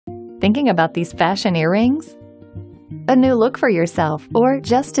Thinking about these fashion earrings? A new look for yourself, or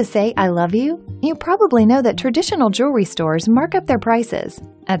just to say I love you? You probably know that traditional jewelry stores mark up their prices.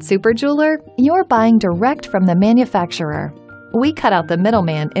 At SuperJeweler, you're buying direct from the manufacturer. We cut out the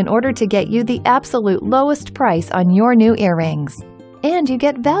middleman in order to get you the absolute lowest price on your new earrings. And you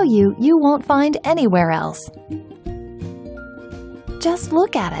get value you won't find anywhere else. Just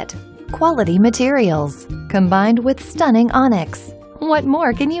look at it. Quality materials, combined with stunning onyx. What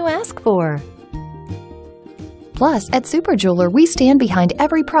more can you ask for? Plus, at SuperJeweler, we stand behind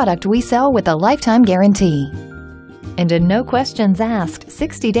every product we sell with a lifetime guarantee. And a no questions asked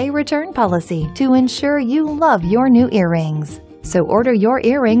 60-day return policy to ensure you love your new earrings. So order your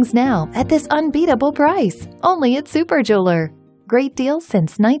earrings now at this unbeatable price, only at SuperJeweler. Great deal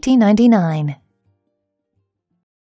since 1999.